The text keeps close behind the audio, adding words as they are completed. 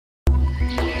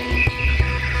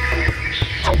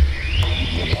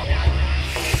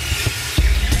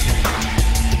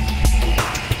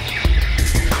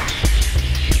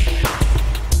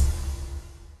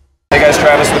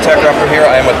here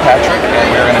I am with Patrick, and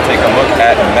we're going to take a look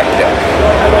at Mech Deck.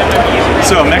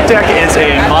 So Mech Deck is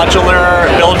a modular,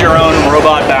 build-your-own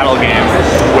robot battle game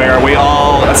where we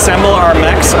all assemble our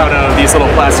mechs out of these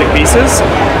little plastic pieces.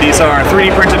 These are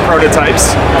 3D printed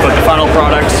prototypes, but the final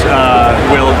product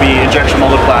will be injection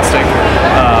molded plastic.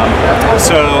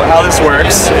 So how this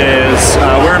works is,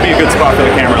 where would be a good spot for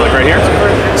the camera, like right here?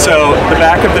 So the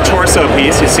back of the torso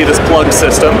piece, you see this plug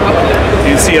system.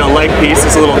 You see a leg piece,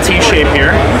 it's a little T shape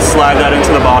here. Slide that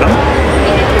into the bottom.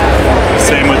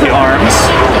 Same with the arms.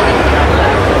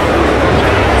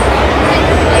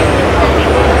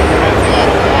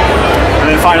 And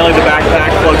then finally the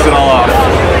backpack plugs it all off.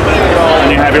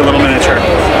 And you have your little miniature.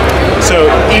 So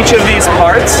each of these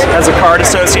parts has a card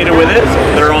associated with it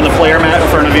that are on the player mat in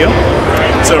front of you.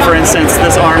 So for instance,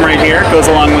 this arm right here goes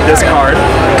along with this card.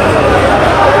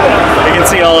 You can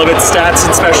see all of its stats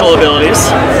and special abilities.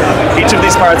 Each of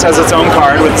these parts has its own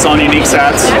card with its own unique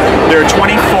stats. There are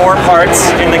 24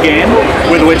 parts in the game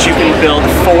with which you can build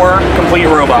 4 complete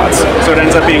robots. So it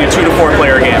ends up being a 2 to 4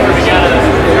 player game.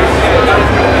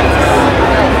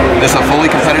 Is this a fully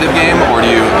competitive game, or do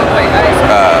you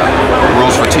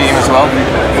rules for team as well?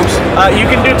 Oops. You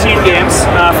can do team games.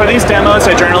 For these demos,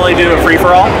 I generally do a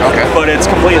free-for-all. Okay. But it's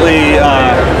completely,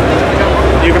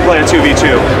 you can play a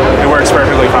 2v2. It works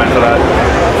perfectly fine for that.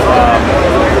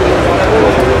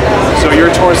 So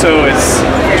your torso is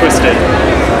twisted.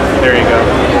 There you go.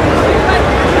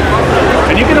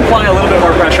 And you can apply a little bit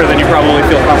more pressure than you probably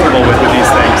feel comfortable with these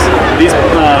things. This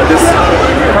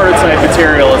prototype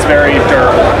material is very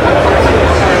durable.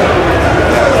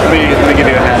 Let me give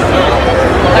you a hand.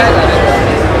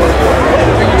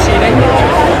 Are you cheating?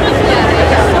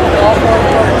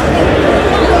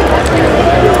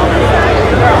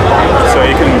 So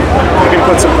you can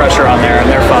put some pressure on there and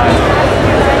they're fine.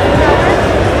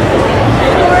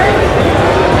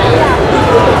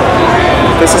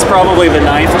 This is probably the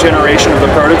 9th generation of the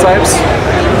prototypes,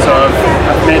 so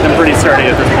I've made them pretty sturdy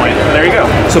at this point. But there you go.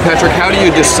 So Patrick, how do you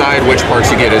decide which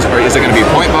parts you get? Is it going to be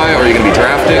point buy, or are you going to be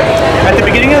drafting? At the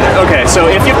beginning of, okay, so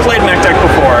if you've played Mech Deck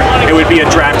before, it would be a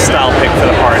draft style pick for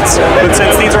the parts. But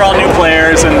since these are all new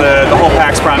players and the whole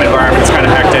PAX Prime environment is kind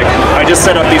of hectic, I just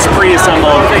set up these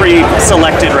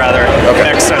pre-selected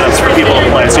mech setups for people to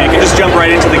play. So you can just jump right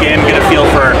into the game and get a feel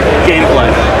for gameplay.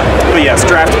 But yes,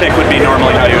 draft pick would be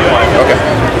normally how you would play. Okay.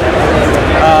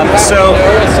 So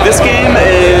this game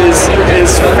is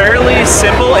fairly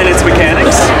simple in its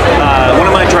mechanics. One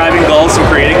of my driving goals in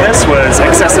creating this was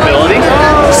accessibility.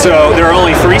 So there are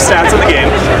only 3 stats in the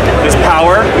game. There's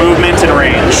power, movement, and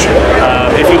range.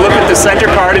 If you look at the center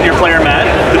card in your player mat,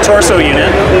 the torso unit,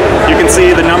 you can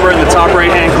see the number in the top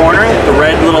right hand corner, the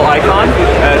red little icon.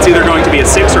 It's either going to be a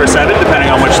 6 or a 7, depending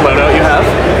on which loadout you have.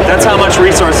 That's how much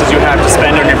resources you have to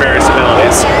spend on your various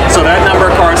abilities. So that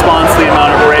number corresponds to the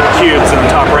amount of red cubes in the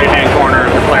top right hand corner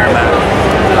of the player mat.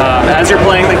 As you're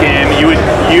playing the game, you would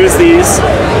use these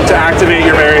to activate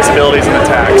your various abilities and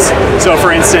attacks. So for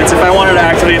instance, if I wanted to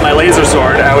activate my laser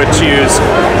sword, I would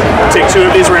take 2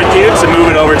 of these red cubes and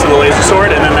move it over to the laser sword,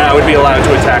 and then that would be allowed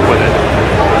to attack with it.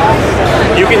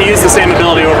 You can use the same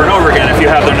ability over and over again if you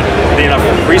have enough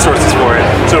resources for it.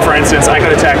 So for instance, I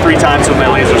could attack 3 times with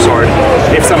my laser sword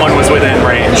if someone was within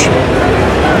range.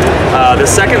 The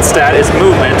second stat is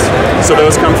movement, so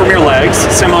those come from your legs.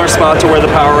 Similar spot to where the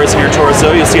power is in your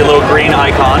torso, you'll see a little green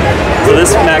icon. So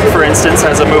this mech, for instance,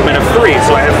 has a movement of 3,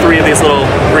 so I have 3 of these little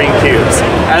green cubes.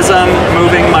 As I'm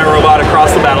moving my robot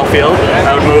across the battlefield,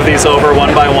 I would move these over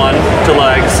one by one to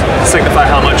legs to signify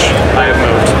how much I have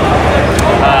moved.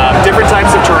 Different types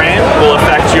of terrain will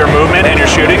affect your movement and your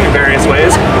shooting in various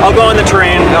ways. I'll go into the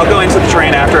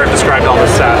terrain after I've described all the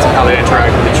stats and how they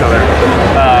interact with each other.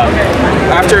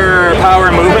 After power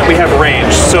and movement, we have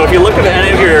range. So if you look at any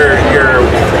of your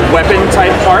weapon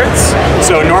type parts,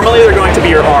 so normally they're going to be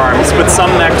your arms, but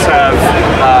some mechs have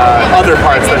other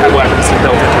parts that have weapons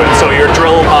built into it. So your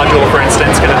drill module, for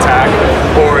instance, can attack,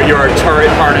 or your turret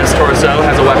harness torso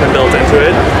has a weapon built into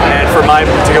it. And for my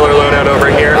particular loadout over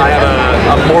here, I have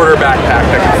a mortar backpack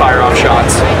that can fire off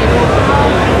shots.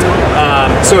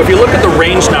 So if you look at the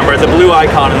range number, the blue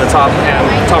icon in the top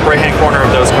right-hand corner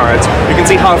of those cards, you can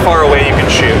see how far away you can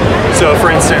shoot. So for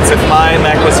instance, if my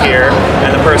mech was here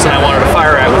and the person I wanted to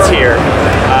fire at was here,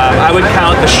 I would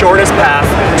count the shortest path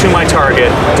to my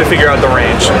target to figure out the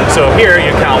range. So here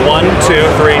you count 1, 2,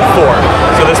 3, 4.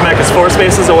 So this mech is 4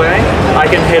 spaces away. I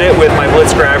can hit it with my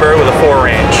blitz grabber with a 4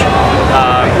 range.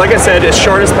 Like I said, it's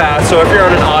shortest path, so if you're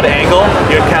at an odd angle,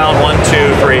 you'd count 1,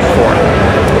 2, 3, 4.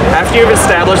 After you've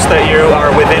established that you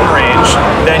are within range,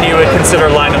 then you would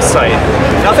consider line of sight.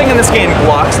 Nothing in this game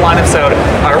blocks line of sight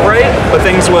outright, but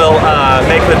things will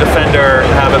make the defender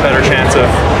have a better chance of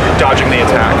dodging the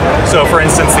attack. So for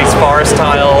instance, these forest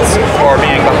tiles, or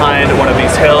being behind one of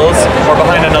these hills, or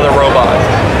behind another robot,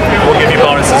 will give you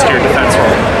bonuses to your defense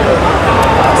roll.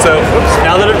 So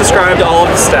now that I've described all of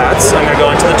the stats, I'm going to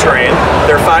go into the terrain.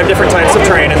 There are 5 different types of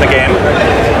terrain in the game.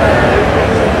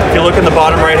 If you look in the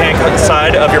bottom right-hand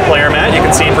side of your player mat, you can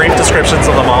see brief descriptions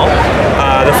of them all.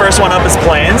 The first one up is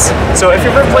plains. So if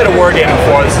you've ever played a war game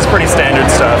before, this is pretty standard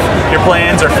stuff. Your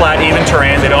plains are flat, even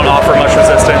terrain. They don't offer much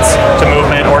resistance to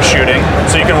movement or shooting.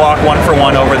 So you can walk 1 for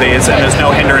 1 over these, and there's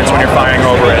no hindrance when you're firing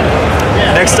over it.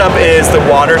 Next up is the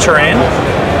water terrain.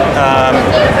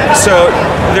 So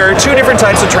there are 2 different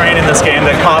types of terrain in this game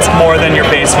that cost more than your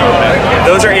base movement.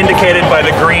 Those are indicated by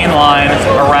the green line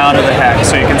around the hex.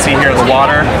 So you can see here the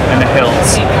water and the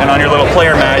hills. And on your little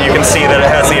player mat, you can see that it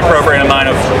has the appropriate amount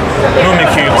of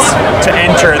movement cubes to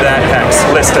enter that hex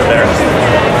listed there.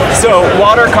 So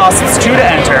water costs 2 to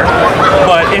enter,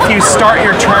 but if you start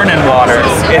your turn in water,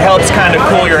 it helps kind of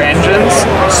cool your engines.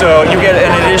 So you get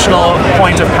an additional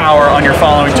point of power on your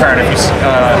following turn if you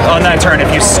on that turn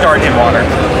if you start in water.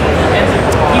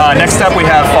 Next up we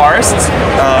have forests.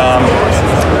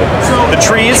 The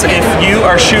trees, if you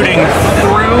are shooting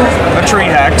through a tree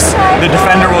hex, the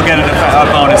defender will get a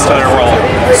bonus to their roll.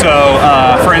 So,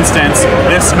 for instance,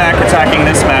 this mech attacking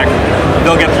this mech,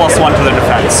 they'll get +1 to their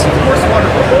defense.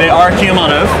 They are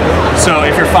cumulative, so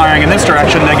if you're firing in this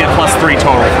direction, they get +3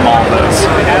 total from all of those.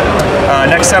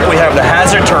 Next up we have the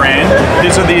hazard terrain.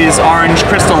 These are these orange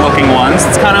crystal-looking ones.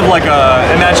 It's kind of like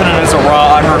imagine it as a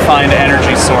raw, unrefined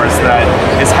energy source that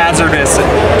is hazardous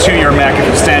to your mech if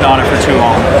you stand on it for too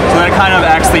long. So that kind of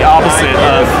acts the opposite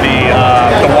of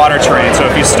the water terrain. So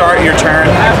if you start your turn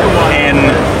in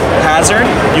hazard,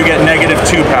 you get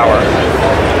 -2 power.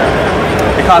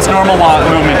 It costs normal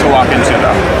movement to walk into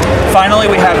though. Finally,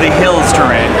 we have the hills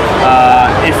terrain.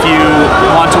 If you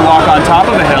want to walk on top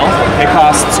of a hill, it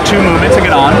costs 2 movement to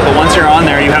get on, but once you're on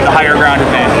there, you have the higher ground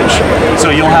advantage. So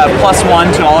you'll have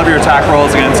 +1 to all of your attack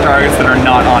rolls against targets that are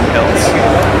not on hills.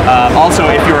 Also,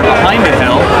 if you're behind a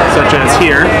hill, such as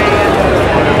here,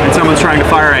 and someone's trying to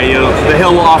fire at you, the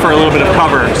hill will offer a little bit of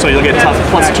cover, so you'll get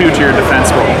 +2 to your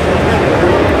defense roll.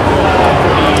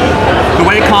 The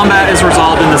way combat is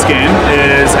resolved in this game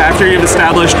is after you've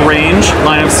established range,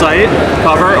 line of sight,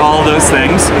 cover, all of those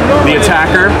things, the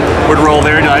attacker would roll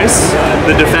their dice,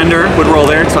 the defender would roll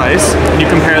their dice, and you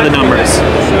compare the numbers.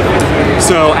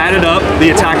 So added up, the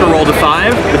attacker rolled a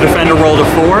 5, the defender rolled a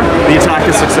 4, the attack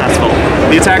is successful.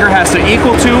 The attacker has to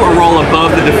equal to or roll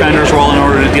above the defender's roll in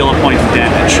order to deal a point of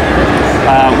damage.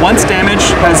 Once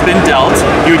damage has been dealt,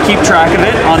 you would keep track of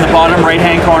it on the bottom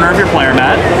right-hand corner of your player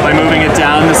mat by moving it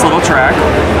down this little track.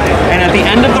 And at the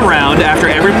end of the round, after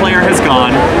every player has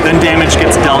gone, then damage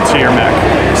gets dealt to your mech.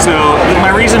 So my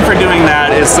reason for doing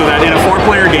that is so that in a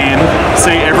 4-player game,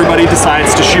 say everybody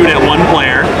decides to shoot at 1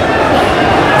 player,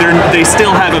 they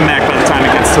still have a mech by the time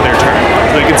it gets to their turn.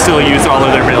 They can still use all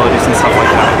of their abilities and stuff like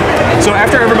that. So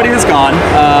after everybody has gone,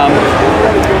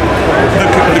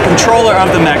 the controller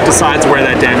of the mech decides where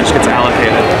that damage gets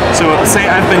allocated. So say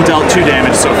I've been dealt 2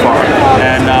 damage so far,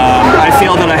 and I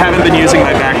feel that I haven't been using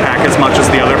my backpack as much as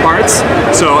the other parts,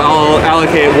 so I'll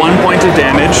allocate 1 point of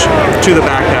damage to the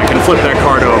backpack and flip that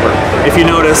card over. If you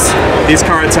notice, these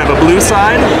cards have a blue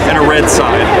side and a red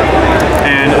side,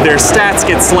 and their stats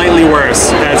get slightly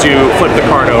worse as you flip the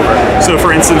card over. So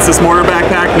for instance, this mortar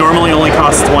backpack normally only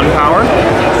costs 1 power.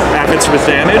 If it's with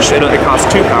damage, it costs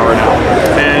 2 power now.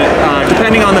 And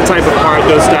depending on the type of card,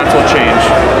 those stats will change.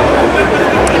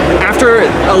 After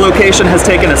a location has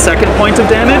taken a 2nd point of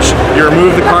damage, you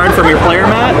remove the card from your player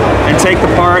mat and take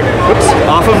the part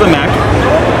off of the mech,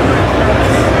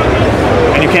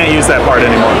 and you can't use that part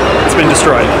anymore. It's been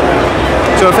destroyed.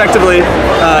 So effectively,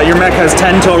 your mech has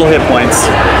 10 total hit points,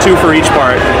 2 for each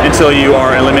part, until you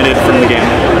are eliminated from the game.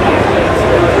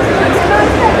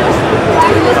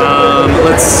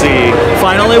 Let's see.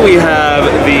 Finally, we have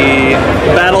the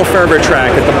Battle Fervor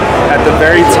track at the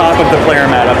very top of the player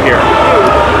mat up here.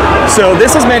 So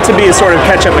this is meant to be a sort of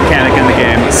catch-up mechanic in the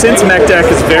game. Since Mech Deck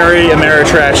is very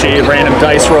Ameritrashy, random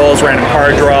dice rolls, random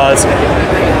card draws,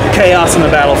 chaos in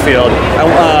the battlefield,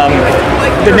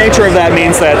 the nature of that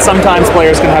means that sometimes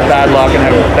players can have bad luck and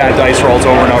have bad dice rolls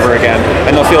over and over again,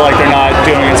 and they'll feel like they're not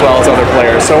doing as well as other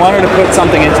players. So I wanted to put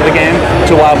something into the game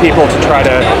to allow people to try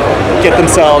to get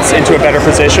themselves into a better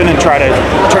position and try to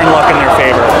turn luck in their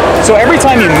favor. So every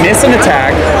time you miss an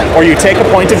attack or you take a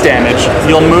point of damage,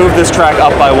 you'll move this track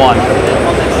up by 1.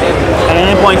 At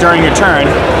any point during your turn,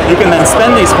 you can then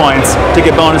spend these points to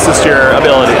get bonuses to your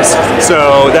abilities.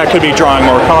 So that could be drawing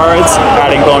more cards,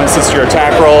 adding bonuses to your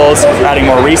attack rolls, adding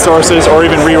more resources, or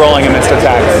even re-rolling a missed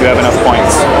attack if you have enough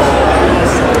points.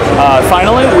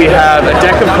 Finally, we have a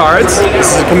deck of cards.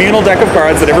 This is a communal deck of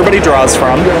cards that everybody draws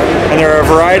from, and there are a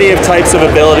variety of types of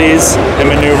abilities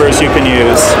and maneuvers you can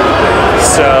use.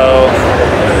 So,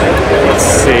 let's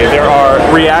see, there are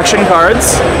reaction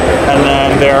cards, and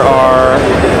then there are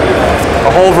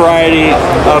a whole variety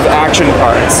of action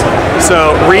cards.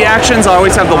 So reactions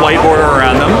always have the white border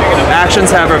around them. Actions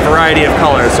have a variety of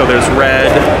colors. So there's red,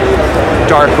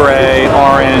 dark gray,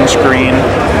 orange, green.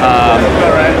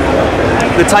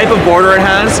 The type of border it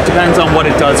has depends on what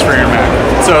it does for your mech.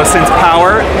 So since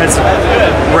power has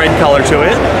red color to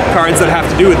it, cards that have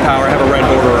to do with power have a red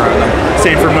border around them.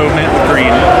 Same for movement,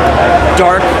 green.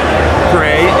 Dark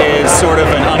gray is sort of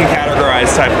an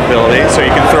uncategorized type of ability, so you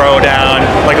can throw down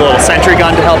like a little sentry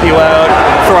gun to help you out,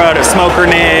 throw out a smoke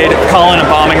grenade, call in a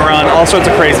bombing run, all sorts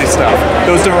of crazy stuff.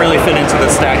 Those don't really fit into the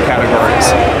stat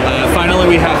categories. Finally,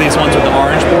 we have these ones with the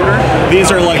orange border.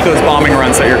 These are like those bombing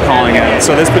runs that you're calling in.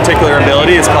 So this particular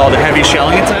ability is called a heavy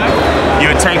shelling attack. You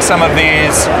would take some of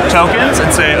these tokens and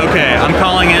say, okay, I'm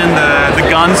calling in the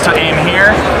guns to aim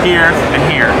here, here, and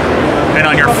here. And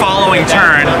on your following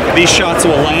turn, these shots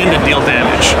will land and deal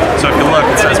damage. So if you look,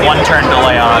 it says 1 turn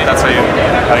delay on it. That's how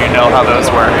you know how those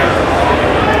work.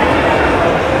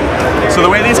 So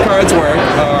the way these cards work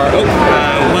are,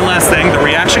 one last thing, the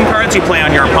reaction cards you play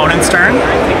on your opponent's turn,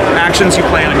 actions you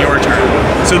play on your turn.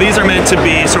 So these are meant to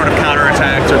be sort of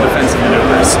counterattacks or defensive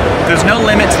maneuvers. There's no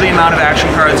limit to the amount of action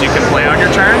cards you can play on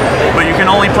your turn, but you can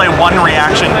only play 1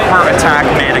 reaction per attack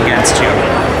made against you.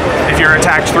 If you're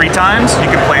attacked 3 times,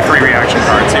 you can play 3 reaction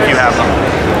cards if you have them.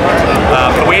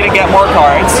 The way to get more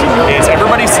cards is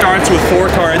everybody starts with 4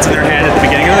 cards in their hand at the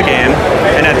beginning of the game,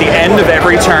 and at the end of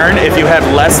every turn, if you have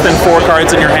less than 4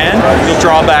 cards in your hand, you'll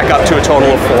draw back up to a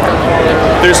total of 4.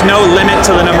 There's no limit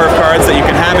to the number of cards that you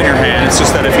can have in your hand, it's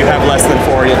just that if you have less than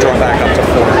 4, you'll draw back up to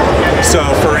 4. So,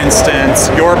 for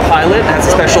instance, your pilot has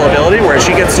a special ability where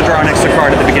she gets to draw an extra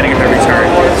card at the beginning of every turn,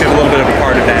 so you have a little bit of a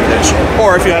card advantage.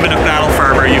 Or if you have enough battle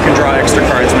fervor, you can draw extra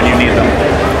cards when you need them.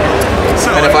 So,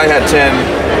 and if I had 10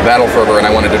 battle fervor and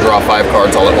I wanted to draw 5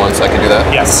 cards all at once, I could do that?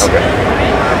 Yes. Okay.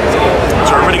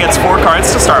 So everybody gets 4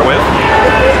 cards to start with.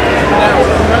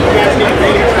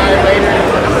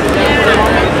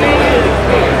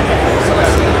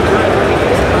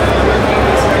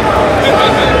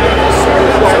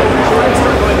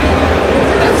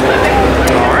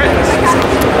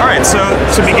 Alright, so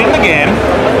to begin the game,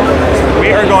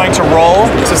 we are going to roll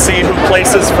to see who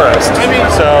places first.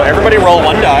 So everybody roll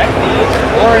 1 die.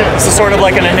 This is sort of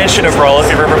like an initiative roll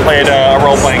if you've ever played a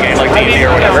role-playing game like D&D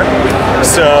or whatever.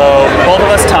 So both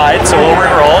of us tied, so we'll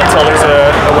re-roll until there's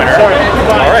a winner.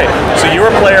 Alright, so you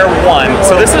are player 1.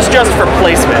 So this is just for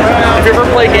placement. If you ever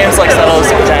play games like Settlers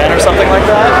of Catan or something like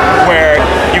that, where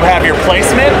you have your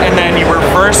placement and then you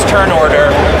reverse turn order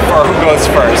for who goes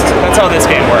first. That's how this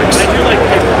game works.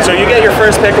 So you get your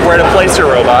first pick of where to place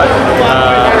your robot.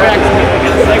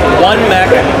 1 mech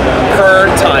per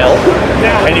tile,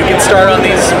 and you can start on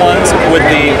these ones with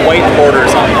the white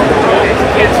borders on them.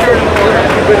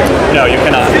 No, you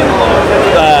cannot.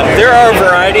 There are a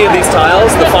variety of these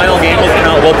tiles. The final game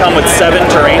will come with 7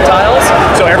 terrain tiles,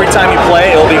 so every time you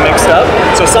play, it'll be mixed up.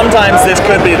 So sometimes this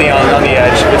could be on the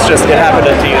edge. It's just, it happened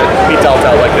to be dealt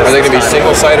out like this. Are they going to be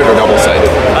single-sided or double-sided?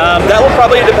 That will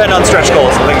probably depend on stretch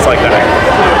goals and things like that.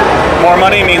 More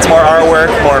money means more artwork,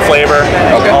 more flavor,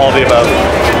 all of the above.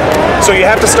 So you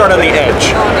have to start on the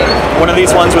edge. One of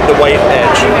these ones with the white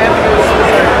edge.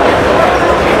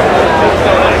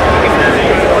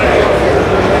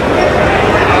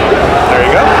 There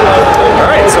you go.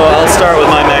 Alright, so I'll start with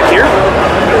my mech here.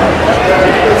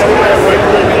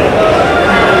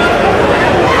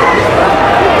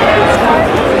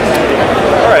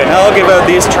 Alright, now I'll give out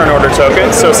these turn order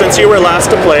tokens. So since you were last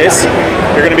to place,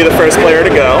 you're going to be the first player to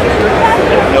go.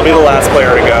 You'll be the last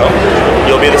player to go.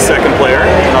 You'll be the second player,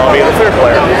 and I'll be the third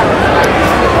player.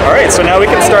 Alright, so now we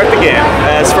can start the game.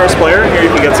 As first player, here you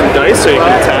can get some dice so you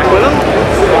can attack with them.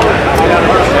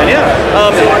 And yeah,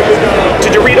 to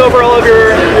did you read over all of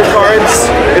your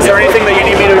cards? Is there anything that you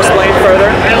need me to explain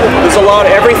further? There's a lot.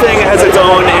 Everything has its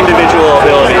own individual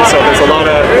ability, so there's a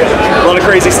lot of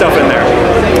crazy stuff in there.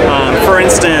 For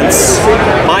instance,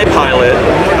 my pilot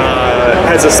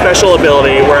has a special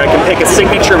ability where I can pick a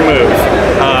signature move.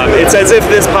 It's as if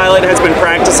this pilot has been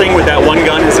practicing with that one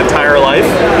gun his entire life.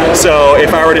 So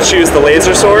if I were to choose the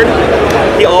laser sword,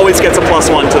 he always gets a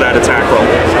 +1 to that attack roll.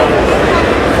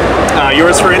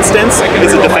 Yours, for instance,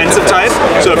 is a defensive type,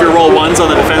 so if you roll 1s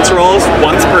on the defense rolls,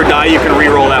 once per die you can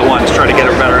re-roll that 1 to try to get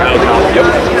a better outcome. Yep.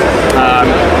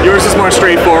 Yours is more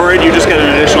straightforward, you just get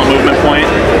an additional movement point,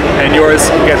 and yours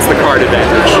gets the card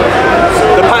advantage.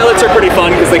 The pilots are pretty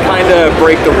fun because they kind of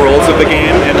break the rules of the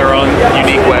game in their own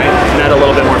unique way, and add a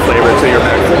little bit more flavor to your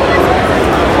mech.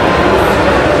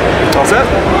 All set?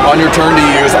 On your turn, do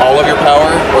you use all of your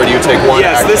power, or do you take one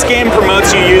Yes, action? this game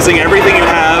promotes you using everything you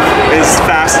have as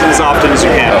fast and as often as you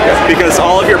can. Okay. Because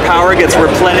all of your power gets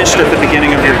replenished at the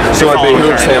beginning of your So it following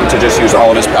behooves turn. him to just use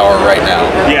all of his power right now.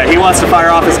 Yeah, he wants to fire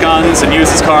off his guns and use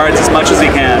his cards as much as he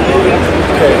can.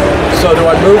 Okay, so do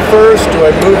I move first? Do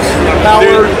I move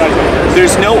power?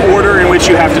 There's no order in which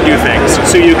you have to do things.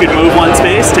 So you could move 1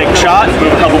 space, take a shot,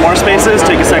 move a couple more spaces,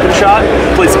 take a second shot,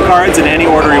 play some cards in any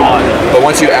order you want. But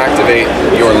once you activate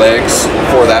your legs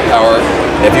for that power,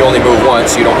 if you only move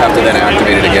once, you don't have to then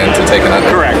activate it again to take another.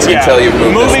 Correct, yeah. Until you've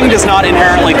moved Moving this does not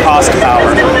inherently cost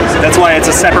power. That's why it's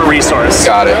a separate resource.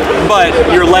 Got it. But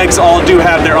your legs all do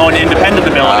have their own independent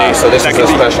ability. So this that is can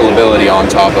a be- special ability on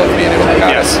top of being able to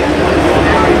got Yes. it.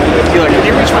 Eli, can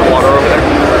you reach my water over there?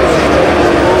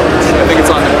 I think it's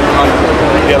on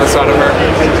the other side of her.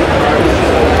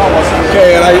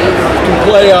 Okay, and I can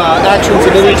play actions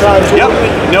at any time too? Yep.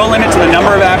 No limit to the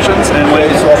number of actions and when.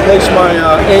 Okay, so I'll place my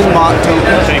aimbot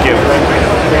token. Thank you.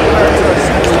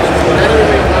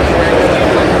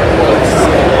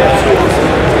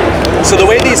 So the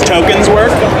way these tokens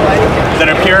work, that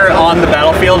appear on the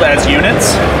battlefield as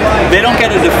units, they don't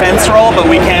get a defense roll, but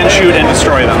we can shoot and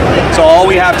destroy them. So all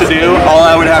we have to do, all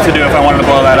I would have to do if I wanted to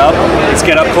blow that up, is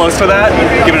get up close to that,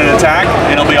 give it an attack,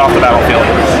 and it'll be off the battlefield.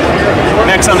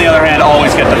 Mechs, on the other hand,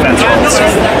 always get defense rolls.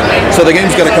 So the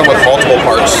game's going to come with multiple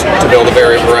parts to build a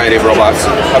variety of robots.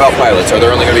 How about pilots? Are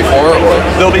there only going to be 4, or?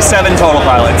 There'll be 7 total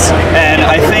pilots, and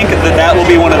I think that will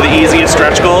be one of the easiest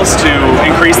stretch goals to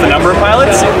increase the number of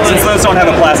pilots. Since those don't have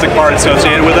a plastic part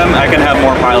associated with them, I can have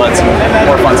more pilots and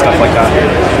more fun stuff like that.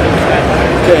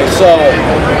 Okay, so 1,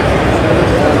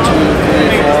 2,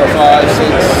 3, 4, 5,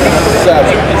 6,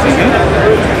 7.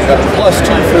 Got a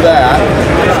 +2 for that.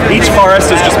 Each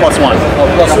forest is just +1. Oh,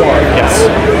 +1. Yes.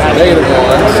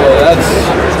 -1, so that's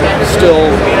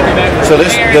still. So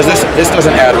this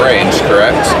doesn't add range,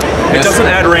 correct? It doesn't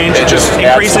add range, it just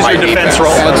adds increases to my your defense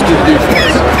roll. Adds to the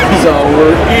defense. So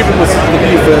we're even with the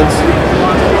defense.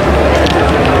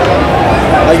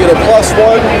 I get a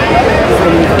 +1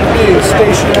 from being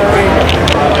stationary,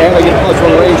 and I get a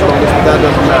 +1 range bonus, but that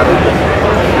doesn't matter.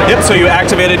 Yep, so you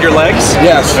activated your legs?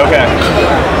 Yes. Okay.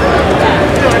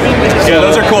 Yeah,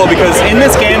 those are cool because in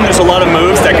this game there's a lot of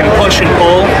moves that can push and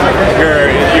pull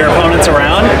your opponents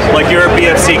around. Like your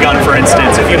BFC gun, for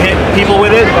instance. If you hit people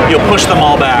with it, you'll push them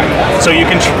all back. So you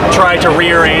can try to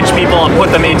rearrange people and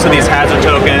put them into these hazard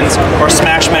tokens or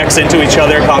smash mechs into each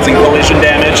other, causing collision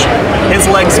damage. His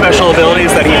leg special ability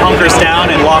is that he hunkers down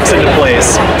and locks into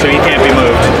place, so he can't be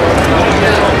moved.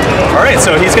 Alright,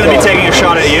 so he's going to be taking a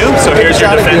shot at you, so here's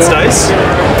your defense dice.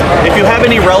 If you have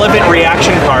any relevant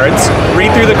reaction cards,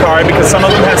 read through the card because some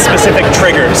of them have specific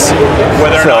triggers,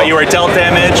 whether or not you are dealt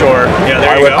damage or, yeah,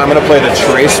 there you go. I'm going to play the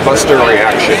Trace Buster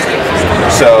reaction.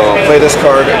 So play this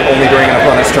card only during an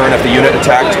opponent's turn. If the unit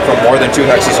attacked from more than 2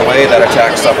 hexes away, that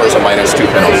attack suffers a -2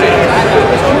 penalty.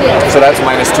 So that's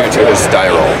 -2 to his die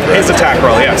roll. His attack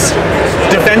roll, yes.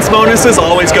 Defense bonuses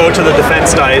always go to the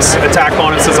defense dice. Attack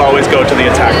bonuses always go to the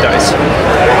attack dice.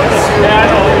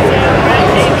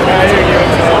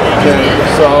 Okay,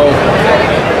 so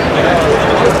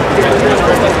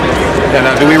Yeah,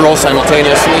 now do we roll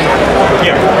simultaneously?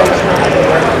 Yeah.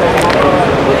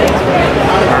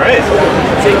 Alright.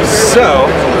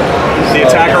 So, the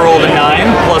attacker rolled a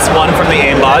 9, +1 from the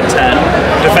aimbot, 10.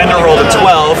 Defender rolled a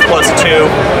 12, +2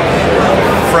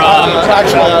 from...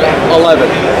 actually 11.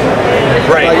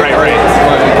 Right. My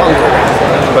uncle.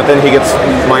 But then he gets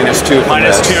 -2 from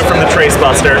this. -2 from the Trace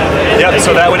Buster. Yep,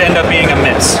 so that would end up being a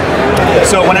miss.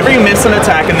 So whenever you miss an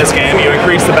attack in this game, you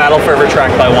increase the battle fervor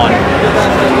track by 1.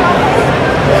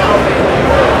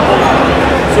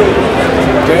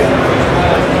 Okay.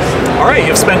 Alright,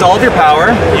 you've spent all of your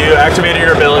power, you activated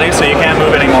your ability, so you can't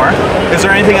move anymore. Is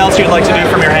there anything else you'd like to do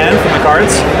from your hand, from the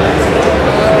cards?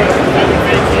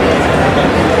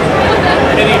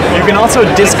 You can also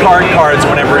discard cards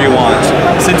whenever you want.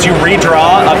 Since you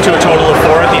redraw up to a total of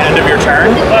 4 at the end of your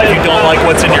turn, if you don't like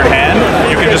what's in your hand,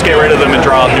 you can just get rid of them and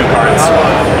draw new cards.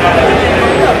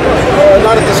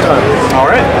 Not at this time. All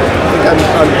right. I think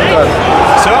I'm done.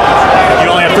 So, you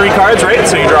only have 3 cards, right?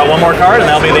 So you draw 1 more card, and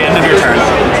that'll be the end of your turn.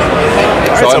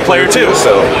 All right, so I'm player 2.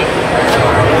 So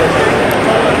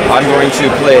I'm going to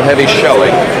play heavy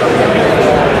shelling.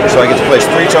 So I get to place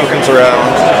 3 tokens around.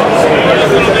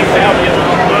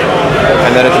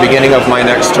 And then at the beginning of my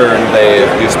next turn, they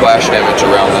do splash damage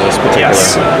around this particular.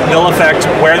 Yes, they'll affect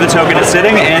where the token is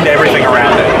sitting and everything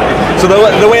around it. So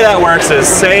the way that works is,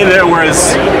 say there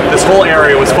was, this whole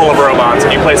area was full of robots,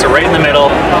 and you place it right in the middle,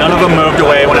 none of them moved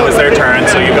away when it was their turn,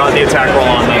 so you got the attack roll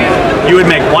on them. You would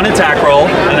make 1 attack roll,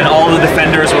 and then all the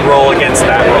defenders would roll against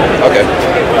that roll. Okay.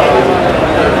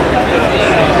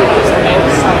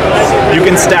 You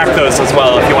can stack those as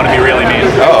well if you want to be really mean.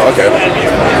 Oh, okay.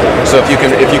 So if you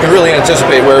can really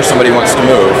anticipate where somebody wants to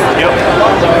move. Yep.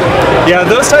 Yeah,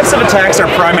 those types of attacks are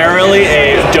primarily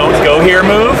a don't go here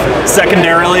move,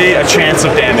 secondarily a chance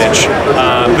of damage.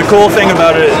 The cool thing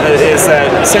about it is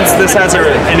that since this has an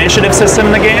initiative system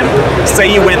in the game,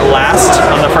 say you went last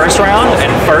on the first round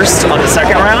and first on the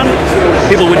second round,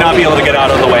 people would not be able to get out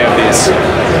of the way of these.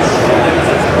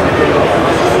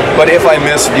 But if I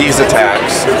miss these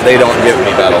attacks, they don't give me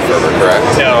Battle Fervor, correct?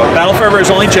 No, Battle Fervor is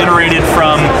only generated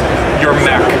from your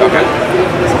mech. Okay.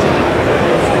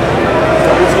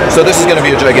 So this is going to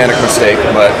be a gigantic mistake,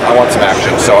 but I want some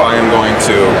action, so I am going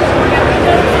to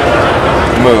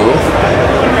move.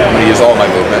 I'm going to use all my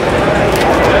movement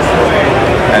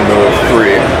and move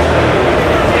 3.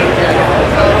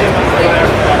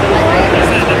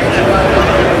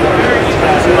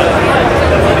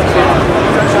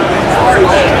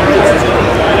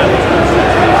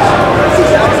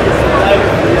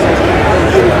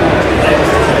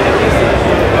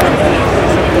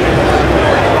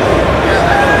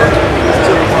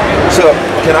 So,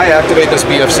 can I activate this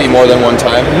BFC more than one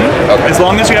time? Mm-hmm. Okay. As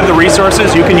long as you have the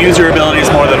resources, you can use your abilities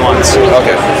more than once.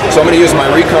 Okay, so I'm going to use my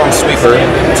Recon Sweeper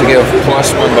to give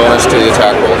 +1 bonus to the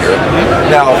attack roll here.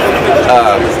 Now,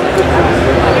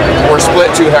 we're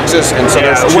split 2 hexes, and so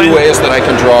there's 2 ways that I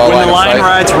can draw a line When the of line sight.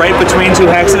 rides right between 2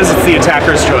 hexes, it's the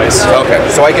attacker's choice. Okay,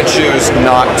 so I can choose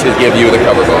not to give you the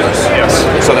cover bonus. Yes.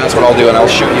 So that's what I'll do, and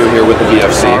I'll shoot you here with the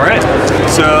BFC. All right.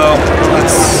 So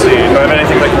let's see. Do I have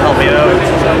anything that can help me out?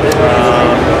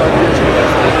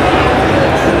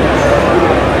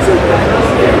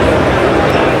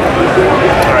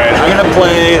 All right. I'm gonna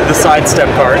play the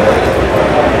sidestep card.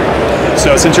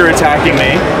 So since you're attacking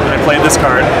me, and I played this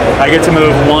card, I get to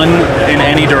move 1 in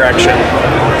any direction.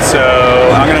 So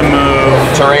I'm gonna move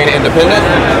Terrain independent?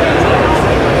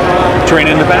 terrain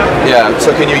independent. Yeah,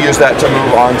 so can you use that to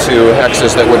move on to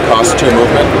hexes that would cost 2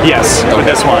 movement? Yes, with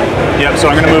this one. Yep, so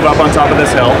I'm going to move up on top of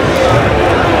this hill.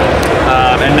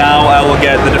 And now I will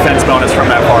get the defense bonus from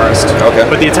that forest. Okay.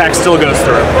 But the attack still goes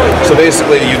through. So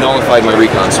basically, you nullified my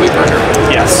Recon Sweeper here.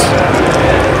 Yes.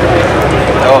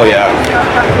 Oh, yeah.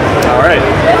 All right.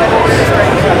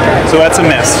 So that's a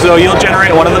miss. So you'll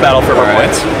generate 1 of the Battle Fervor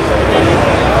points.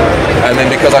 And then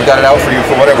because I've got it out for you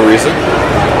for whatever reason,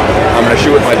 I'm going to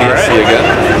shoot with my BFC again.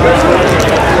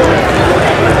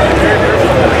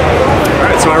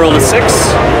 Alright, so I rolled a 6.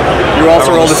 You also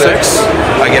rolled a 6.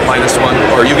 I get -1,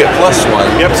 or you get +1.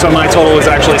 Yep, so my total is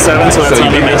actually 7, so that's So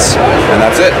not you a miss. And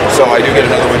that's it. So I do get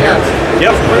another one here.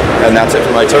 Yep. And that's it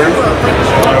for my turn.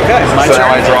 Okay, my So turn.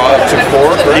 now I draw up to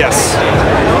 4, correct? Yes.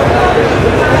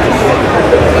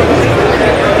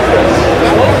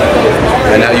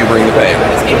 And now you bring the pain.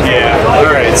 Yeah.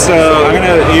 Alright, so I'm going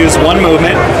to use 1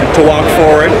 movement to walk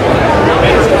forward.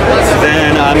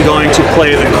 Then I'm going to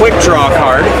play the quick draw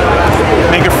card.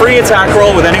 Make a free attack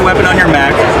roll with any weapon on your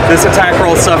mech. This attack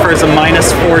roll suffers a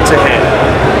 -4 to hit.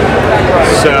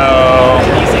 So...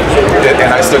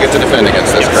 And I still get to defend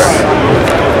against this, correct?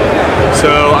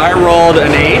 So I rolled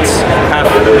an 8, half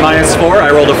 -4, I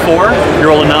rolled a 4, you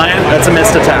roll a 9, that's a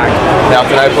missed attack. Now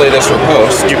can I play this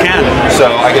riposte? You can. So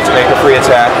I get to make a free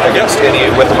attack against any,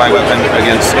 with my weapon,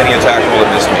 against any attack roll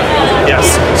that missed me.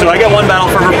 Yes. So I get 1 Battle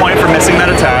Fervor point for missing that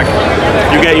attack.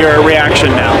 You get your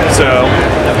reaction now. So...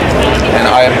 And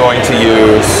I am going to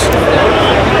use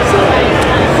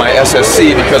my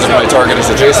SSC because if my target is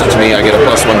adjacent to me, I get a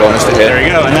 +1 bonus to hit. There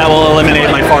you go, and that will eliminate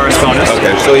my forest bonus.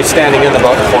 Okay, so he's standing in the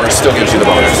forest, still gives you the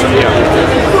bonus. Yeah.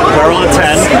 So I roll a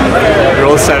 10, you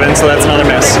roll a 7, so that's not a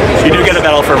miss. You do get a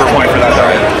Battle Fervor point for that,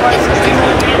 though.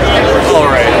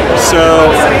 Alright, so...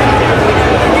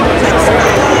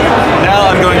 Now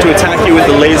I'm going to attack you with the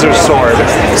the laser sword.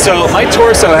 So my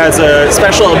torso has a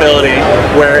special ability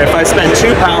where if I spend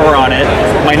 2 power on it,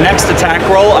 my next attack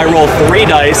roll, I roll 3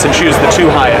 dice and choose the 2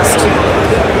 highest.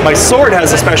 My sword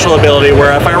has a special ability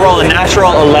where if I roll a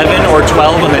natural 11 or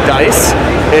 12 on the dice,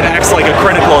 it acts like a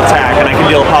critical attack and I can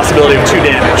deal a possibility of 2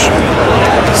 damage.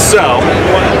 So,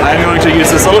 I'm going to use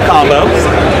this little combo,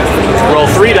 roll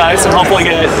 3 dice and hopefully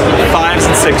get 5s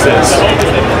and 6s.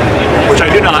 Which I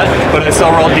do not, but I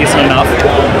still rolled decent enough.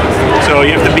 So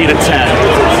you have to beat a 10.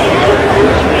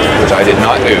 Which I did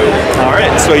not do.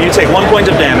 Alright, so you take 1 point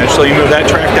of damage, so you move that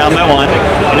track down by 1,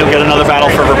 and you'll get another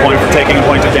Battle Fervor point for taking a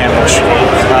point of damage.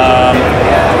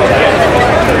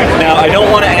 Now, I don't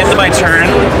want to end my turn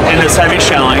in this heavy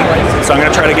shelling, so I'm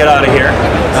going to try to get out of here.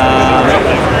 I'm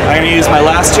going to use my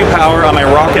last 2 power on my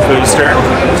rocket booster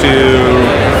to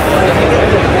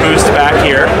boost back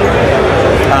here.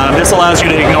 This allows you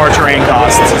to ignore terrain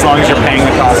costs as long as you're paying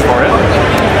the cost for it.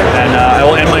 And I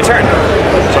will end my turn.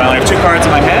 So I only have 2 cards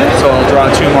in my hand, so I'll draw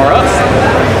 2 more up.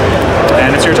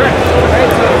 And it's your turn.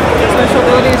 Special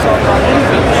abilities or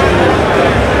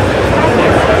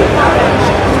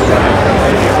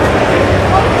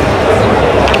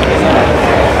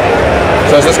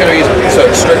So is this going to be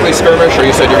strictly skirmish, or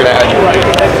you said you're going to add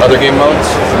other game modes?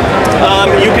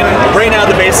 You can, right now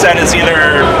the base set is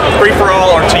either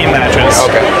free-for-all or team matches.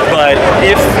 Okay. But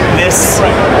if this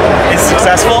is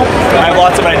successful, I have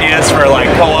lots of ideas for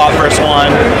like co-op versus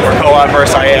 1 or co-op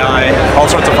versus IAI, all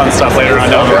sorts of fun stuff later on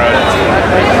down the road.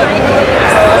 I'm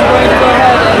going to go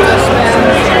ahead and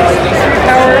spend 3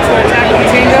 power to attack the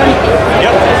chain gun.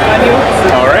 Yep. On you.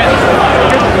 Alright.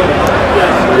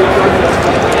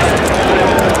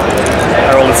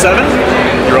 I rolled a 7,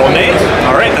 you rolled an 8.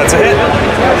 Alright, that's a hit.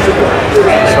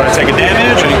 So I take a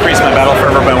damage and increase my Battle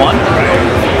Fervor by 1.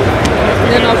 And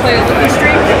then I'll play a Liquid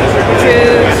Streak, which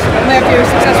is after you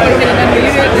successfully hit an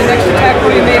enemy unit, the next attack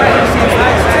roll you make receives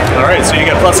 +. Alright, so you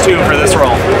get +2 for this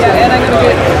roll. Yeah, and I'm going to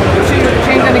get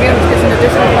chain gun again, which gets an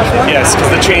additional +1. Yes,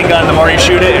 because the chain gun, the more you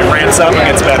shoot it, it ramps up and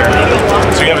gets better.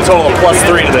 So you have a total of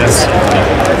 +3 to this.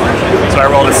 So I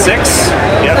rolled a 6.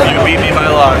 Yep, you beat me by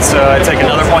a lot, so I take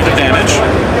another point of damage.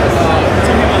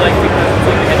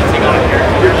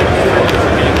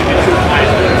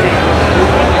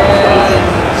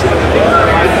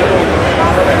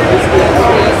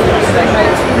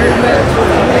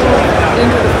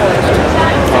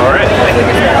 Alright.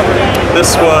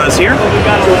 This was here?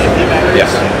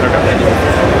 Yes. Okay.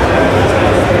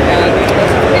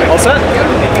 All set?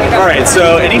 Alright,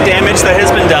 so any damage that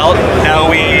has been dealt, now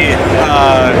we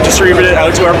distribute it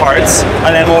out to our parts,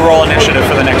 and then we'll roll initiative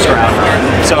for the next round.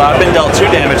 So I've been dealt 2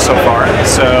 damage so far,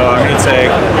 so I'm going to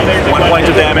take 1 point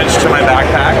of damage to my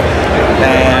backpack,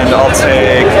 and I'll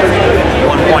take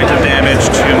 1 point of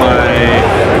damage to my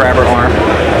grabber arm.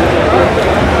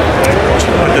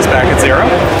 Put this back at 0.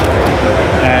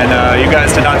 And you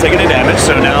guys did not take any damage,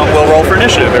 so now we'll roll for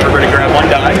initiative. Everybody grab 1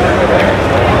 die.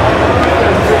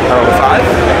 I rolled a 5.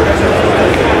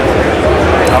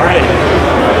 Alright.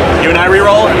 You and I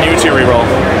reroll, and you 2 reroll.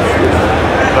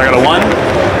 So I got a 1.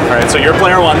 Alright, so you're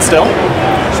player 1 still.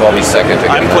 So I'll be second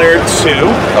again. I'm player 2.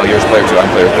 Oh, yours player 2, I'm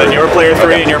player 3. Then you're player 3,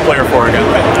 Okay. and you're player 4 again.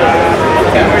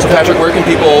 So Patrick, where can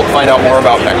people find out more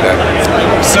about Mech Deck?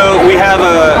 So we have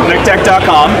a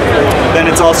mechdeck.com. Then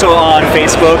it's also on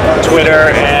Facebook,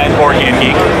 Twitter, and Board Game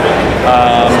Geek.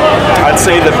 I'd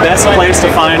say the best place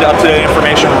to find up-to-date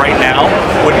information right now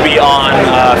would be on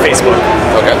Facebook.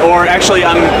 Okay. Or actually,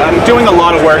 I'm doing a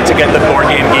lot of work to get the Board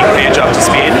Game Geek page up to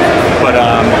speed. But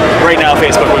right now,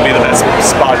 Facebook would be the best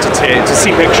spot to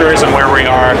see pictures and where we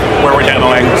are, where we're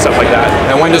demoing, stuff like that.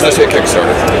 And when does this hit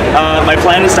Kickstarter? My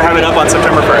plan is to have it up on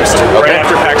September 1st, right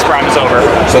after PAX Prime is over.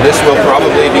 So this will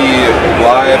probably be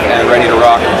live and ready to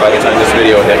rock by the time this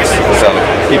video hits. So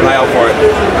keep an eye out for it.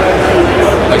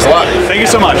 Thanks a lot. Thank you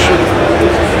so much.